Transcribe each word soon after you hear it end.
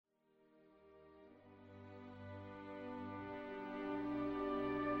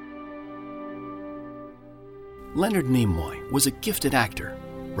Leonard Nimoy was a gifted actor,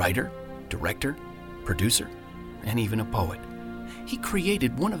 writer, director, producer, and even a poet. He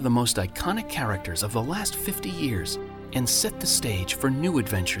created one of the most iconic characters of the last 50 years and set the stage for new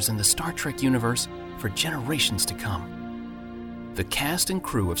adventures in the Star Trek universe for generations to come. The cast and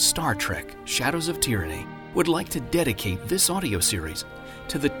crew of Star Trek: Shadows of Tyranny would like to dedicate this audio series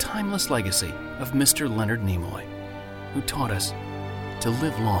to the timeless legacy of Mr. Leonard Nimoy, who taught us to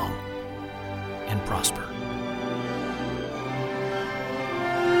live long and prosper.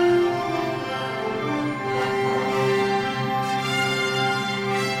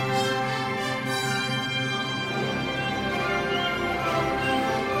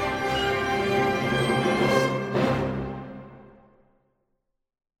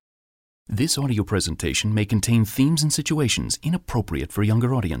 This audio presentation may contain themes and situations inappropriate for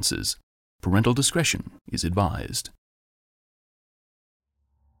younger audiences. Parental discretion is advised.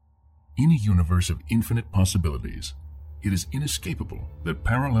 In a universe of infinite possibilities, it is inescapable that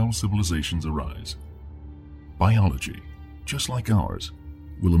parallel civilizations arise. Biology, just like ours,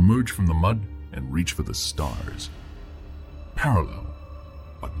 will emerge from the mud and reach for the stars. Parallel,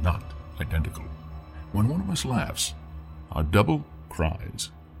 but not identical. When one of us laughs, our double cries.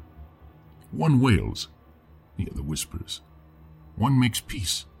 One wails, the other whispers. One makes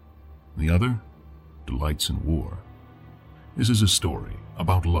peace, the other delights in war. This is a story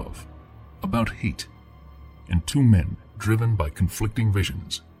about love, about hate, and two men driven by conflicting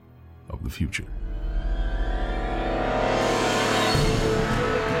visions of the future.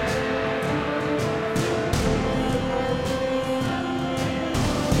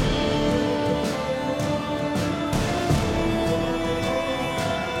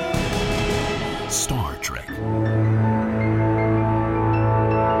 Star Trek.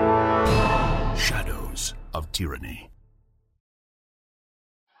 Shadows of Tyranny.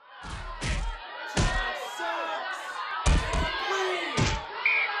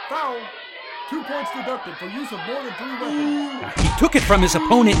 Foul. 2 points deducted for use of more than 3 weapons. He took it from his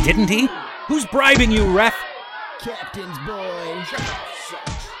opponent, didn't he? Who's bribing you, ref? Captain's boy.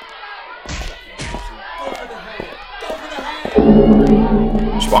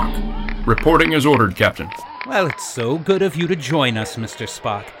 Spock, reporting as ordered, Captain. Well, it's so good of you to join us, Mr.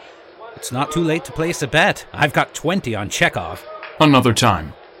 Spock. It's not too late to place a bet. I've got 20 on Chekhov. Another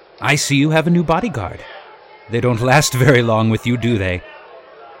time. I see you have a new bodyguard. They don't last very long with you, do they?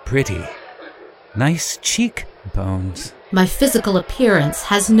 Pretty. Nice cheekbones. My physical appearance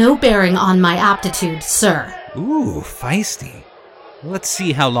has no bearing on my aptitude, sir. Ooh, feisty. Let's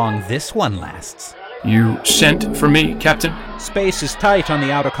see how long this one lasts. You sent for me, Captain? Space is tight on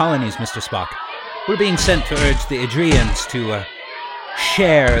the outer colonies, Mr. Spock. We're being sent to urge the Adrians to,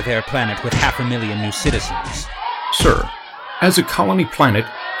 share their planet with 500,000 new citizens. Sir, as a colony planet,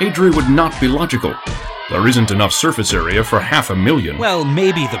 Adria would not be logical. There isn't enough surface area for 500,000. Well,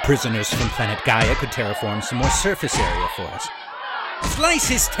 maybe the prisoners from planet Gaia could terraform some more surface area for us. Slice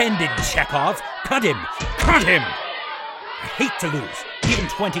his tendon, Chekhov! Cut him! Cut him! I hate to lose, even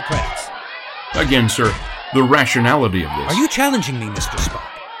 20 credits. Again, sir, the rationality of this. Are you challenging me, Mr. Spock?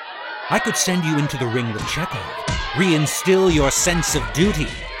 I could send you into the ring with Chekhov, reinstill your sense of duty.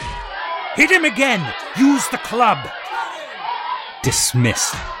 Hit him again! Use the club!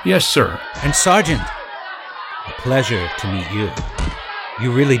 Dismissed. Yes, sir. And Sergeant, a pleasure to meet you.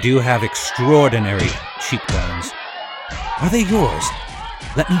 You really do have extraordinary cheekbones. Are they yours?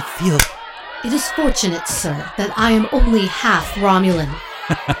 Let me feel. It is fortunate, sir, that I am only half Romulan.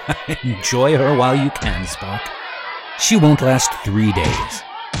 Enjoy her while you can, Spock. She won't last 3 days.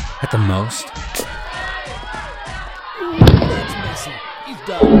 At the most. That's messy. He's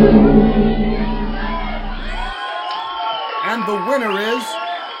done. And the winner is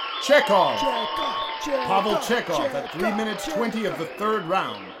Chekhov. Pavel Chekhov at 3 minutes 20 of the 3rd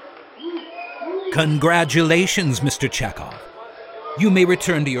round. Congratulations, Mr. Chekhov. You may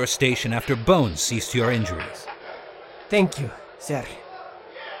return to your station after Bones ceased your injuries. Thank you, sir.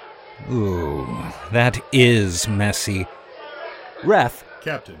 Ooh, that is messy. Ref,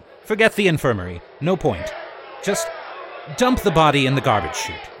 Captain. forget the infirmary. No point. Just dump the body in the garbage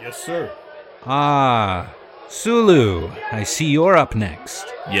chute. Yes, sir. Ah, Sulu, I see you're up next.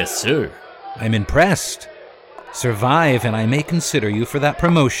 Yes, sir. I'm impressed. Survive and I may consider you for that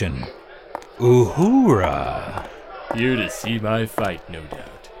promotion. Uhura. Here to see my fight, no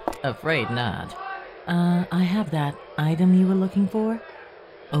doubt. Afraid not. I have that item you were looking for.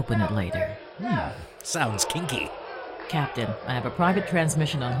 Open it later. Sounds kinky. Captain, I have a private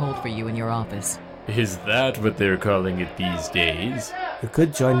transmission on hold for you in your office. Is that what they're calling it these days? You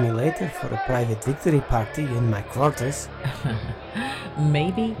could join me later for a private victory party in my quarters.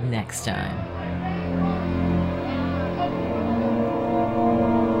 Maybe next time.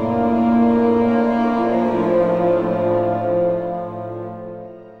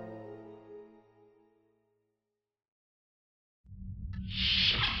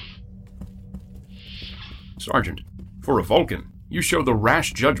 Sergeant, for a Vulcan, you show the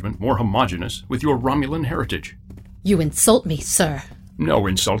rash judgment more homogeneous with your Romulan heritage. You insult me, sir. No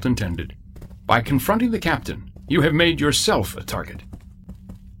insult intended. By confronting the captain, you have made yourself a target.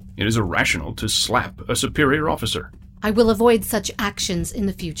 It is irrational to slap a superior officer. I will avoid such actions in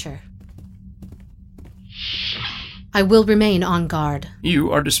the future. I will remain on guard.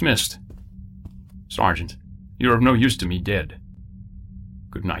 You are dismissed. Sergeant, you are of no use to me dead.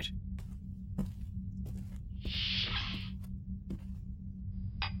 Good night.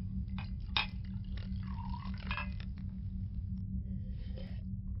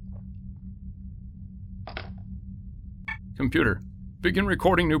 Computer, begin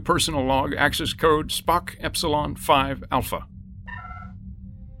recording new personal log, access code Spock Epsilon 5 Alpha.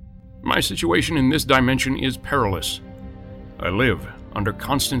 My situation in this dimension is perilous. I live under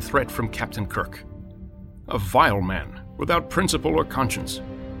constant threat from Captain Kirk. A vile man, without principle or conscience.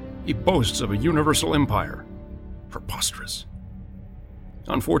 He boasts of a universal empire. Preposterous.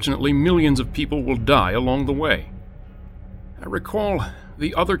 Unfortunately, millions of people will die along the way. I recall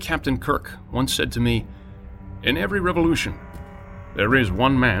the other Captain Kirk once said to me, "In every revolution, there is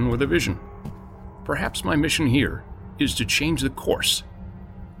one man with a vision. Perhaps my mission here is to change the course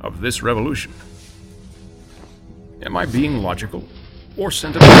of this revolution." Am I being logical or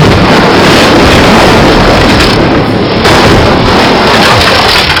sentimental?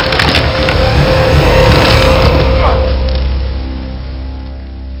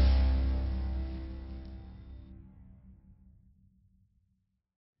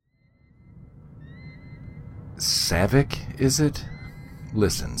 Saavik, is it?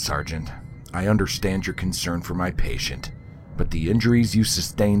 Listen, Sergeant, I understand your concern for my patient, but the injuries you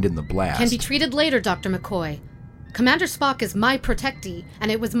sustained in the blast can be treated later, Dr. McCoy. Commander Spock is my protectee,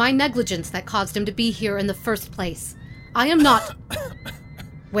 and it was my negligence that caused him to be here in the first place. I am not...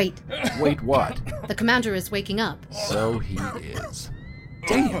 Wait. Wait what? The commander is waking up. So he is.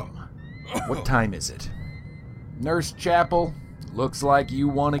 Damn! What time is it? Nurse Chapel, looks like you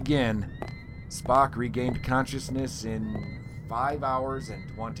won again. Spock regained consciousness in 5 hours and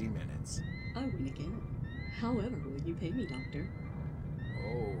 20 minutes. I win again. However, will you pay me, Doctor?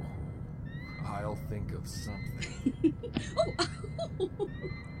 Oh, I'll think of something.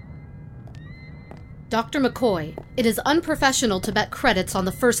 Dr. McCoy, it is unprofessional to bet credits on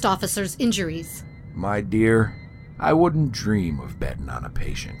the first officer's injuries. My dear, I wouldn't dream of betting on a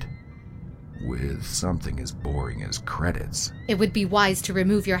patient with something as boring as credits. It would be wise to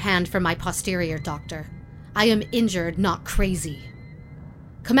remove your hand from my posterior, Doctor. I am injured, not crazy.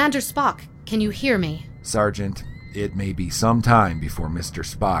 Commander Spock, can you hear me? Sergeant, it may be some time before Mr.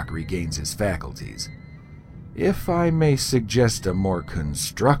 Spock regains his faculties. If I may suggest a more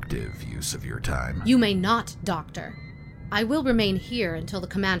constructive use of your time... You may not, Doctor. I will remain here until the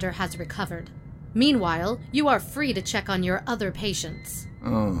commander has recovered. Meanwhile, you are free to check on your other patients.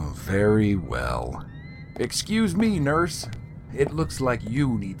 Oh, very well. Excuse me, nurse. It looks like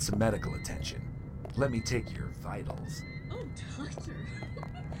you need some medical attention. Let me take your vitals. Oh, Doctor.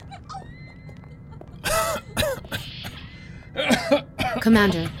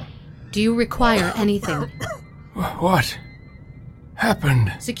 Commander, do you require anything? What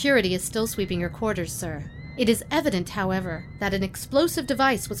happened? Security is still sweeping your quarters, sir. It is evident, however, that an explosive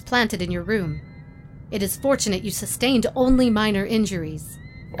device was planted in your room. It is fortunate you sustained only minor injuries.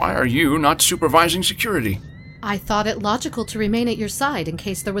 Why are you not supervising security? I thought it logical to remain at your side in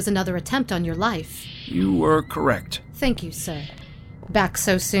case there was another attempt on your life. You were correct. Thank you, sir. Back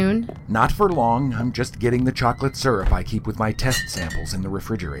so soon? Not for long. I'm just getting the chocolate syrup I keep with my test samples in the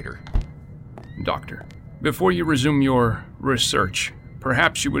refrigerator. Doctor, before you resume your research,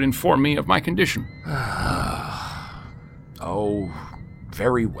 perhaps you would inform me of my condition. Oh,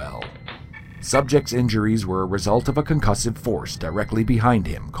 very well. Subject's injuries were a result of a concussive force directly behind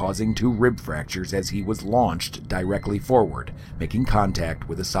him, causing 2 rib fractures as he was launched directly forward, making contact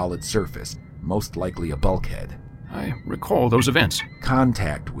with a solid surface, most likely a bulkhead. I recall those events.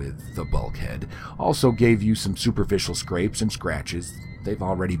 Contact with the bulkhead also gave you some superficial scrapes and scratches. They've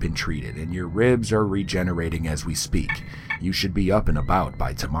already been treated, and your ribs are regenerating as we speak. You should be up and about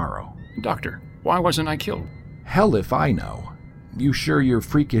by tomorrow. Doctor, why wasn't I killed? Hell if I know. You sure your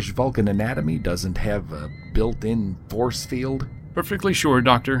freakish Vulcan anatomy doesn't have a built-in force field? Perfectly sure,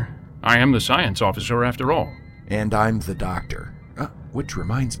 Doctor. I am the science officer after all. And I'm the doctor. Which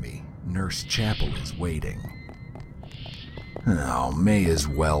reminds me, Nurse Chapel is waiting. Oh, may as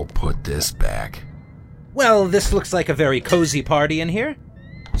well put this back. Well, this looks like a very cozy party in here.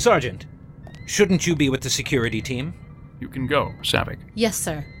 Sergeant, shouldn't you be with the security team? You can go, Saavik. Yes,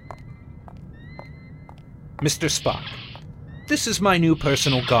 sir. Mr. Spock, this is my new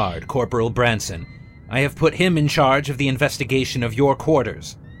personal guard, Corporal Branson. I have put him in charge of the investigation of your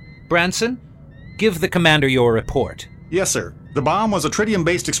quarters. Branson, give the commander your report. Yes, sir. The bomb was a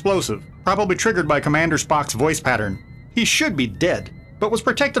tritium-based explosive, probably triggered by Commander Spock's voice pattern. He should be dead, but was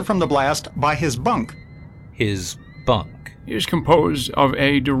protected from the blast by his bunk. His bunk? It is composed of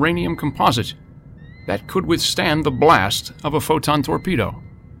a duranium composite that could withstand the blast of a photon torpedo.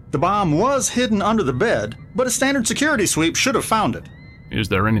 The bomb was hidden under the bed, but a standard security sweep should have found it. Is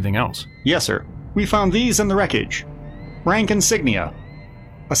there anything else? Yes, sir. We found these in the wreckage. Rank insignia.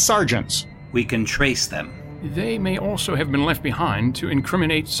 A sergeant's. We can trace them. They may also have been left behind to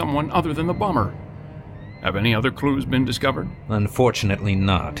incriminate someone other than the bomber. Have any other clues been discovered? Unfortunately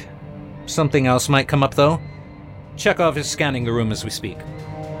not. Something else might come up, though. Chekhov is scanning the room as we speak.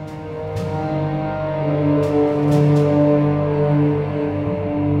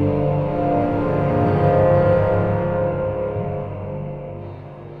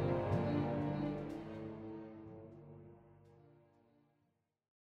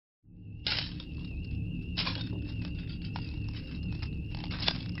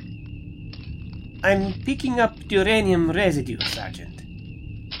 I'm picking up uranium residue, Sergeant.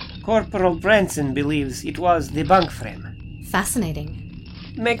 Corporal Branson believes it was the bunk frame. Fascinating.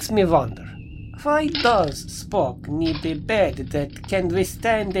 Makes me wonder, why does Spock need a bed that can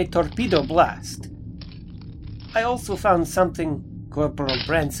withstand a torpedo blast? I also found something Corporal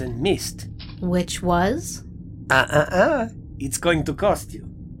Branson missed. Which was? It's going to cost you.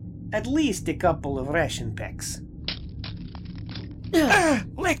 At least a couple of ration packs.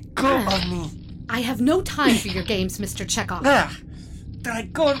 Let go of me! I have no time for your games, Mr. Chekhov.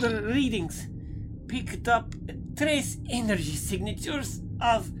 Tricorder readings picked up trace energy signatures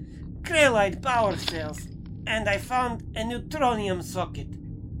of Krellite power cells, and I found a neutronium socket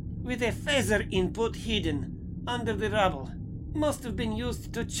with a phaser input hidden under the rubble. Must have been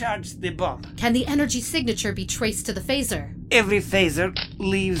used to charge the bomb. Can the energy signature be traced to the phaser? Every phaser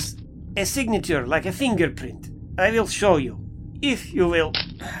leaves a signature like a fingerprint. I will show you, if you will.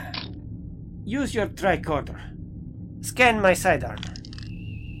 Use your tricorder. Scan my sidearm.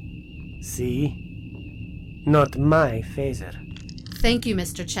 See? Not my phaser. Thank you,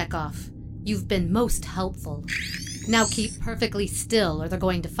 Mr. Chekhov. You've been most helpful. Now keep perfectly still, or they're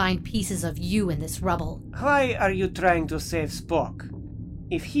going to find pieces of you in this rubble. Why are you trying to save Spock?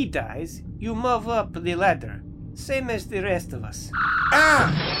 If he dies, you move up the ladder, same as the rest of us.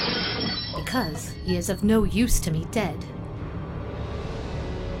 Because he is of no use to me dead.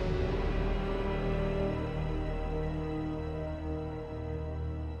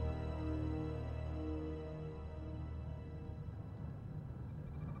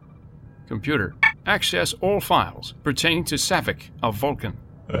 Computer, access all files pertaining to Savick of Vulcan.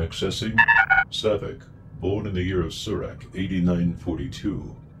 Accessing Savick, born in the year of Surak,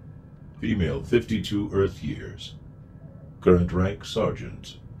 8942. Female, 52 Earth years. Current rank,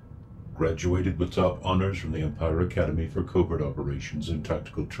 Sergeant. Graduated with top honors from the Empire Academy for Covert Operations and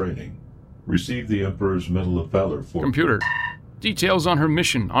Tactical Training. Received the Emperor's Medal of Valor for... Computer, details on her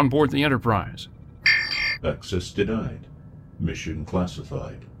mission on board the Enterprise. Access denied. Mission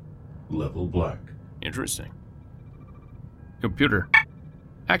classified. Level black. Interesting. Computer,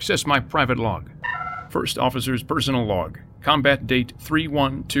 access my private log. First Officer's personal log. Combat date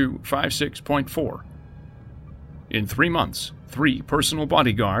 31256.4. In 3 months, 3 personal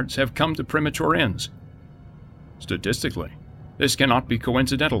bodyguards have come to premature ends. Statistically, this cannot be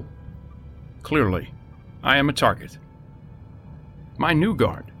coincidental. Clearly, I am a target. My new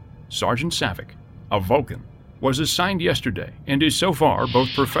guard, Sergeant Savick, of Vulcan, was assigned yesterday and is so far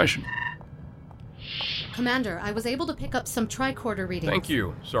both professional. Commander, I was able to pick up some tricorder readings. Thank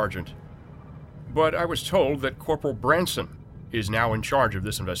you, Sergeant. But I was told that Corporal Branson is now in charge of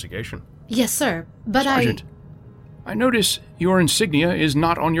this investigation. Yes, sir, but Sergeant, I notice your insignia is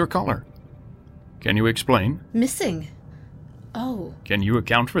not on your collar. Can you explain? Missing. Oh. Can you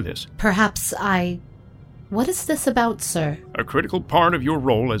account for this? Perhaps What is this about, sir? A critical part of your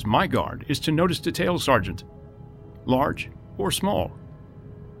role as my guard is to notice details, Sergeant. Large or small.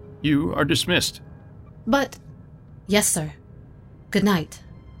 You are dismissed. But... Yes, sir. Good night.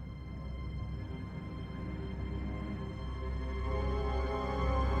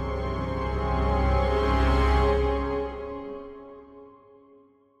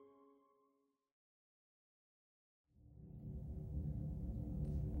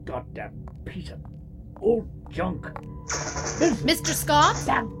 Goddamn piece of old junk. Mr. Scott?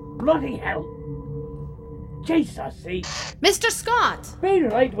 Damn bloody hell. Jesus, see. Mr. Scott! Be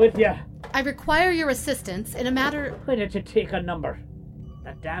right with you. I require your assistance in a matter... Why don't you take a number?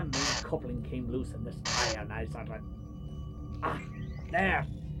 That damn main coupling came loose in this iron, I thought. There.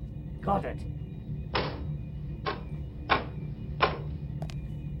 Got it.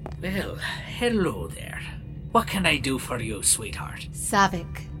 Well, hello there. What can I do for you, sweetheart?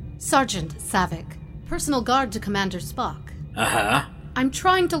 Savick. Sergeant Savick. Personal guard to Commander Spock. Uh-huh. I'm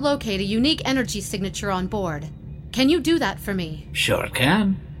trying to locate a unique energy signature on board. Can you do that for me? Sure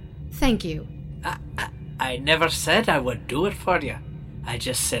can. Thank you. I never said I would do it for you. I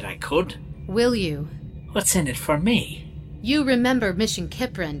just said I could. Will you? What's in it for me? You remember Mission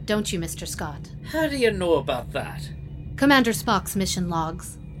Kiprin, don't you, Mr. Scott? How do you know about that? Commander Spock's mission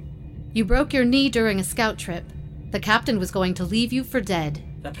logs. You broke your knee during a scout trip. The captain was going to leave you for dead.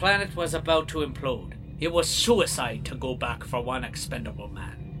 The planet was about to implode. It was suicide to go back for one expendable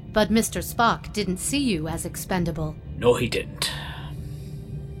man. But Mr. Spock didn't see you as expendable. No, he didn't.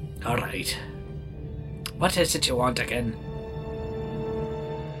 All right. What is it you want again?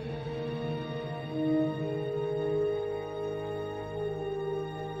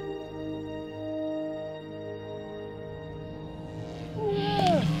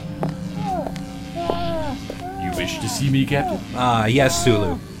 You wish to see me, Captain? Yes,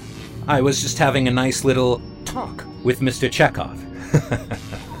 Sulu. I was just having a nice little talk with Mr. Chekhov.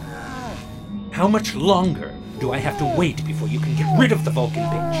 How much longer do I have to wait before you can get rid of the Vulcan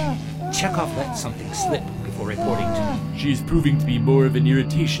bitch? Chekhov let something slip before reporting to me. She is proving to be more of an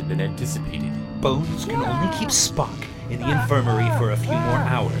irritation than anticipated. Bones can only keep Spock in the infirmary for a few more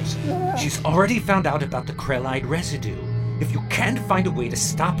hours. She's already found out about the Krellide residue. If you can't find a way to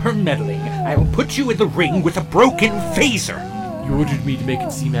stop her meddling, I will put you in the ring with a broken phaser. You ordered me to make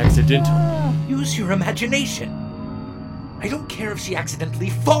it seem accidental. Use your imagination. I don't care if she accidentally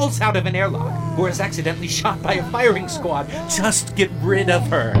falls out of an airlock or is accidentally shot by a firing squad. Just get rid of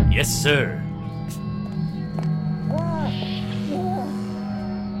her. Yes, sir.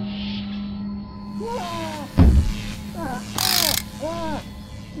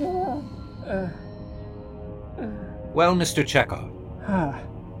 Well, Mr. Chekhov,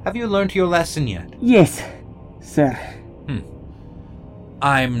 have you learned your lesson yet? Yes, sir.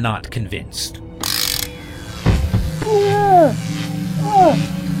 I'm not convinced.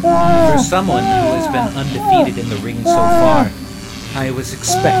 For someone who has been undefeated in the ring so far, I was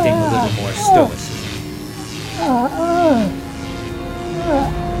expecting a little more stoicism.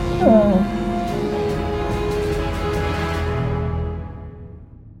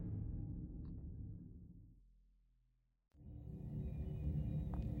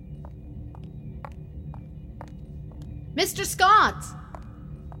 Mr. Scott!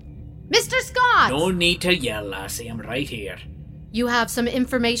 Mr. Scott! No need to yell, lassie. I'm right here. You have some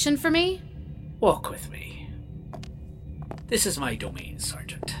information for me? Walk with me. This is my domain,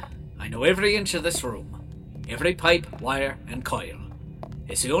 Sergeant. I know every inch of this room. Every pipe, wire, and coil.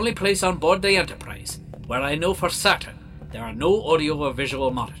 It's the only place on board the Enterprise where I know for certain there are no audio or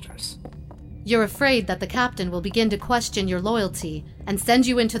visual monitors. You're afraid that the captain will begin to question your loyalty and send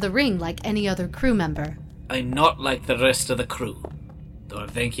you into the ring like any other crew member. I'm not like the rest of the crew, though I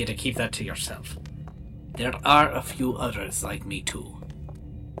thank you to keep that to yourself. There are a few others like me too.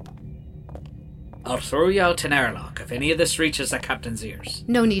 I'll throw you out an airlock if any of this reaches the captain's ears.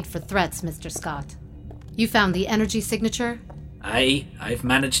 No need for threats, Mr. Scott. You found the energy signature? Aye, I've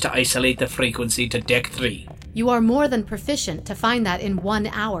managed to isolate the frequency to Deck 3. You are more than proficient to find that in 1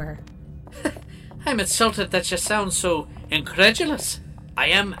 hour. I'm insulted that you sound so incredulous. I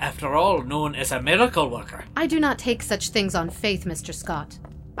am, after all, known as a miracle worker. I do not take such things on faith, Mr. Scott.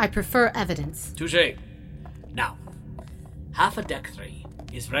 I prefer evidence. Touché. Now, half of Deck 3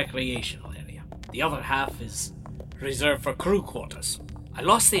 is recreational area. The other half is reserved for crew quarters. I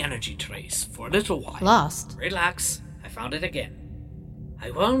lost the energy trace for a little while. Lost? Relax. I found it again.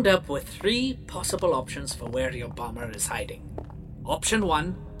 I wound up with 3 possible options for where your bomber is hiding. Option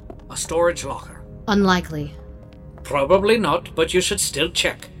 1, a storage locker. Unlikely. Probably not, but you should still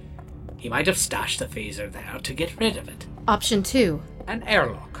check. He might have stashed the phaser there to get rid of it. Option 2. An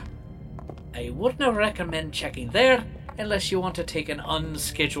airlock. I wouldn't recommend checking there unless you want to take an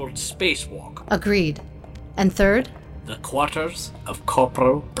unscheduled spacewalk. Agreed. And third? The quarters of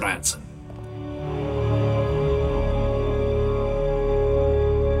Corporal Branson.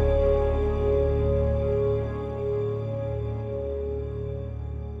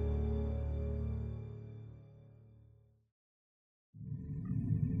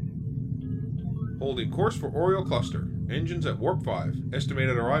 Holding course for Oriole Cluster. Engines at Warp 5.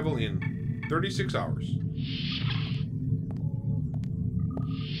 Estimated arrival in 36 hours.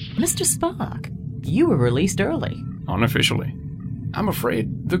 Mr. Spock, you were released early. Unofficially. I'm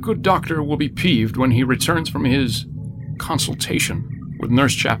afraid the good doctor will be peeved when he returns from his consultation with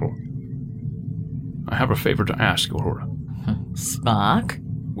Nurse Chapel. I have a favor to ask, Aurora. Spock?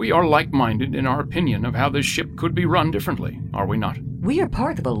 We are like-minded in our opinion of how this ship could be run differently, are we not? We are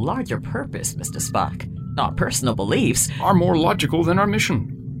part of a larger purpose, Mr. Spock. Our personal beliefs are more logical than our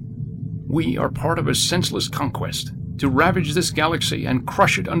mission. We are part of a senseless conquest to ravage this galaxy and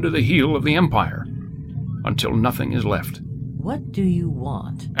crush it under the heel of the Empire until nothing is left. What do you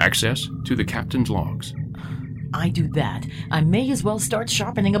want? Access to the captain's logs. I do that, I may as well start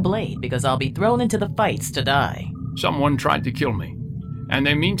sharpening a blade because I'll be thrown into the fights to die. Someone tried to kill me, and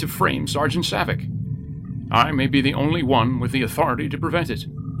they mean to frame Sergeant Savick. I may be the only one with the authority to prevent it.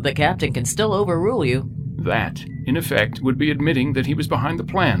 The captain can still overrule you. That, in effect, would be admitting that he was behind the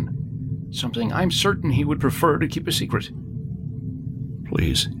plan. Something I'm certain he would prefer to keep a secret.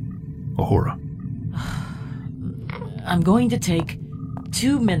 Please, Uhura. I'm going to take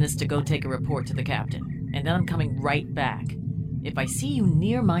 2 minutes to go take a report to the captain, and then I'm coming right back. If I see you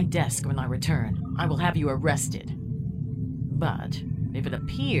near my desk when I return, I will have you arrested. But if it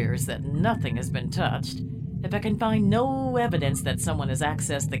appears that nothing has been touched, if I can find no evidence that someone has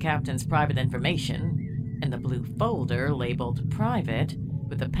accessed the captain's private information, and the blue folder labeled private,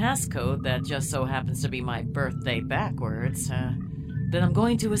 with a passcode that just so happens to be my birthday backwards, then I'm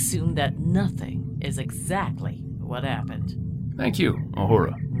going to assume that nothing is exactly what happened. Thank you,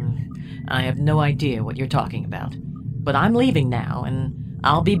 Uhura. I have no idea what you're talking about, but I'm leaving now, and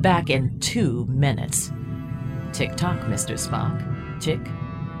I'll be back in 2 minutes. Tick-tock, Mr. Spock.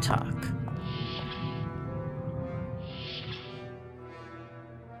 Tick-tock.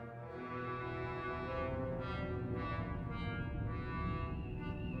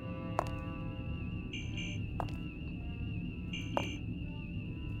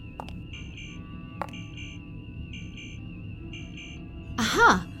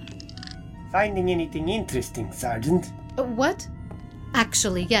 Aha! Finding anything interesting, Sergeant? What?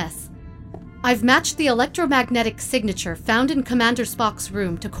 Actually, yes. I've matched the electromagnetic signature found in Commander Spock's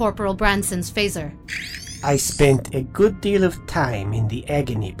room to Corporal Branson's phaser. I spent a good deal of time in the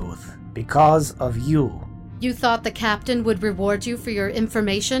agony booth because of you. You thought the captain would reward you for your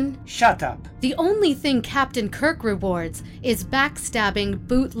information? Shut up. The only thing Captain Kirk rewards is backstabbing,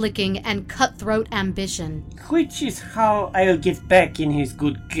 bootlicking, and cutthroat ambition. Which is how I'll get back in his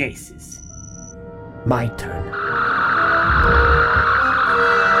good graces. My turn.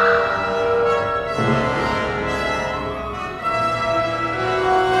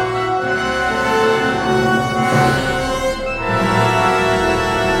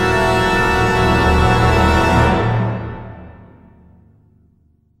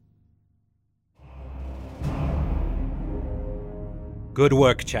 Good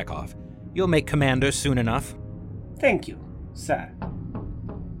work, Chekhov. You'll make commander soon enough. Thank you, sir.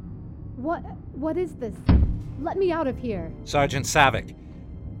 What is this? Let me out of here. Sergeant Savick,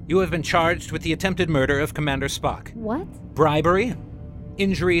 you have been charged with the attempted murder of Commander Spock. What? Bribery,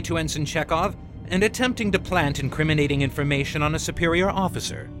 injury to Ensign Chekhov, and attempting to plant incriminating information on a superior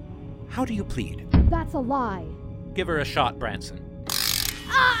officer. How do you plead? That's a lie. Give her a shot, Branson.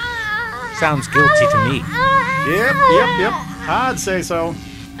 Sounds guilty to me. Yep. I'd say so.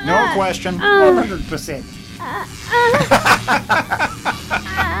 No question. 100%.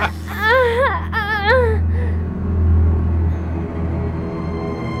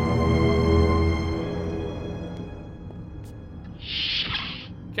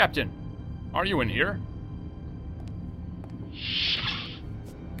 Captain, are you in here?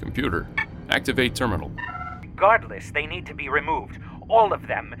 Computer, activate terminal. Regardless, they need to be removed. All of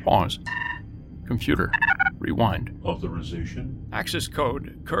them. Pause. Computer, rewind. Authorization. Access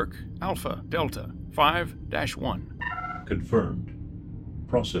code Kirk Alpha Delta 5-1. Confirmed.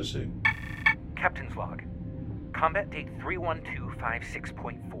 Processing. Captain's log. Combat date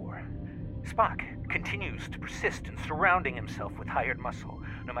 31256.4. Spock continues to persist in surrounding himself with hired muscle,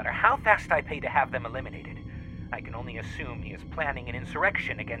 no matter how fast I pay to have them eliminated. I can only assume he is planning an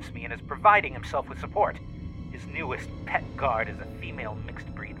insurrection against me and is providing himself with support. His newest pet guard is a female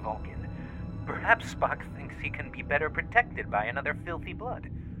mixed-breed Vulcan. Perhaps Spock thinks he can be better protected by another filthy blood.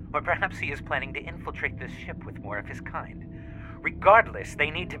 Or perhaps he is planning to infiltrate this ship with more of his kind. Regardless,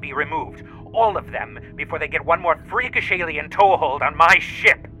 they need to be removed. All of them, before they get one more freakish alien toehold on my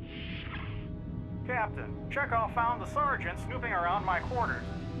ship. Captain, Chekhov found the sergeant snooping around my quarters.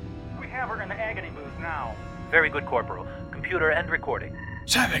 We have her in the agony booth now. Very good, Corporal. Computer and recording.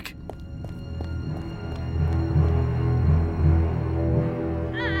 Savick!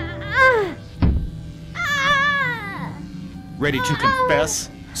 Ready to confess,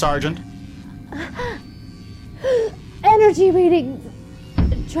 Sergeant? Energy readings.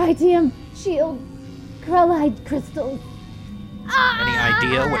 Tritium shield. Krellite crystals. Any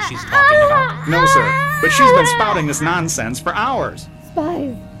idea what she's talking about? No, sir. But she's been spouting this nonsense for hours.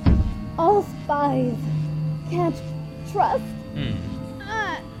 Spies. All spies. Can't trust.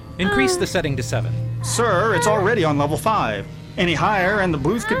 Increase the setting to 7. Sir, it's already on level 5. Any higher and the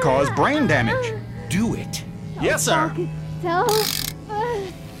boost could cause brain damage. Do it. Yes, sir. Tell.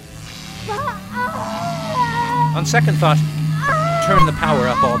 On second thought, turn the power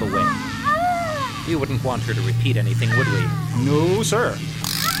up all the way. We wouldn't want her to repeat anything, would we? No, sir.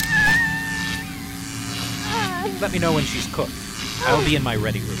 Let me know when she's cooked. I'll be in my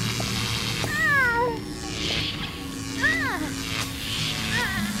ready room.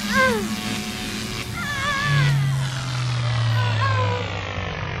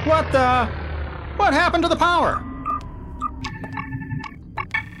 What happened to the power?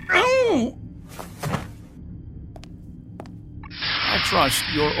 Oh! I trust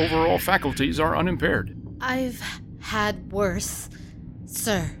your overall faculties are unimpaired. I've had worse,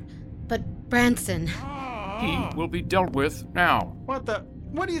 sir. But Branson... He will be dealt with now. What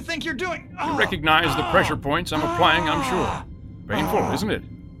do you think you're doing? You recognize the pressure points I'm applying, I'm sure. Painful, isn't it?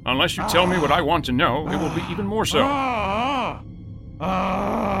 Unless you tell me what I want to know, it will be even more so.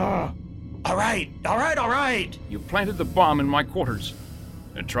 All right. You planted the bomb in my quarters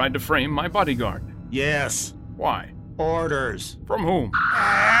and tried to frame my bodyguard. Yes. Why? Orders. From whom?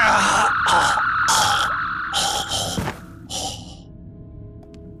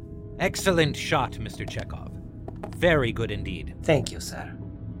 Excellent shot, Mr. Chekhov. Very good indeed. Thank you, sir.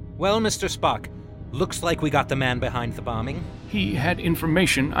 Well, Mr. Spock, looks like we got the man behind the bombing. He had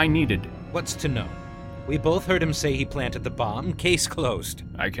information I needed. What's to know? We both heard him say he planted the bomb. Case closed.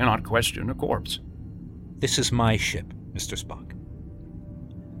 I cannot question a corpse. This is my ship, Mr. Spock.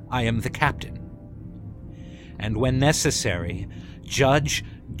 I am the captain. And when necessary, judge,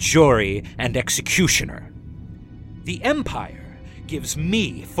 jury, and executioner. The Empire gives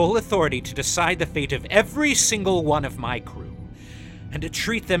me full authority to decide the fate of every single one of my crew, and to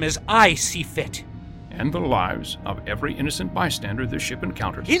treat them as I see fit. And the lives of every innocent bystander the ship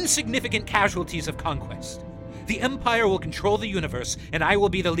encounters. Insignificant casualties of conquest. The Empire will control the universe, and I will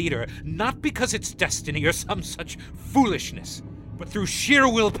be the leader, not because it's destiny or some such foolishness, but through sheer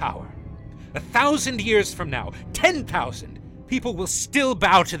willpower. 1,000 years from now, 10,000, people will still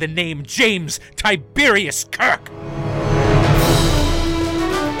bow to the name James Tiberius Kirk.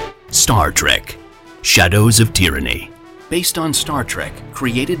 Star Trek: Shadows of Tyranny. Based on Star Trek,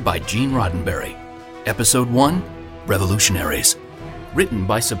 created by Gene Roddenberry. Episode 1, Revolutionaries. Written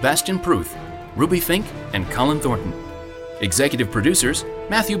by Sebastian Pruth, Ruby Fink, and Colin Thornton. Executive producers,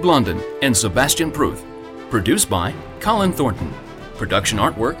 Matthew Blondin and Sebastian Pruth. Produced by Colin Thornton. Production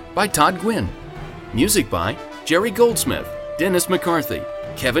artwork by Todd Gwynn. Music by Jerry Goldsmith, Dennis McCarthy,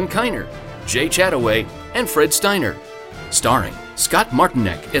 Kevin Kiner, Jay Chataway, and Fred Steiner. Starring Scott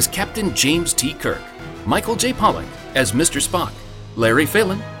Martinek as Captain James T. Kirk, Michael J. Pollack as Mr. Spock, Larry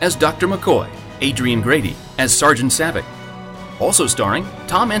Phelan as Dr. McCoy, Adrian Grady as Sergeant Savick. Also starring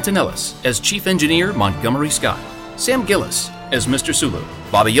Tom Antonellis as Chief Engineer Montgomery Scott, Sam Gillis as Mr. Sulu,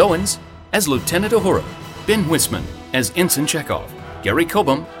 Bobby Owens as Lieutenant Uhura, Ben Wisman as Ensign Chekhov, Gary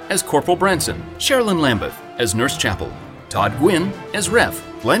Cobham as Corporal Branson, Sherilyn Lambeth as Nurse Chapel, Todd Gwynn as Ref,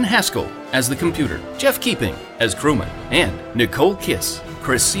 Glenn Haskell as the computer, Jeff Keeping as crewman, and Nicole Kiss,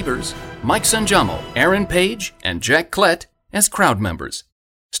 Chris Sievers, Mike Sanjamo, Aaron Page, and Jack Klett as crowd members.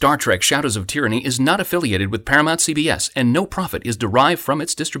 Star Trek Shadows of Tyranny is not affiliated with Paramount CBS, and no profit is derived from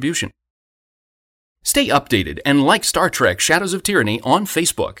its distribution. Stay updated and like Star Trek Shadows of Tyranny on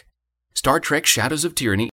Facebook. Star Trek Shadows of Tyranny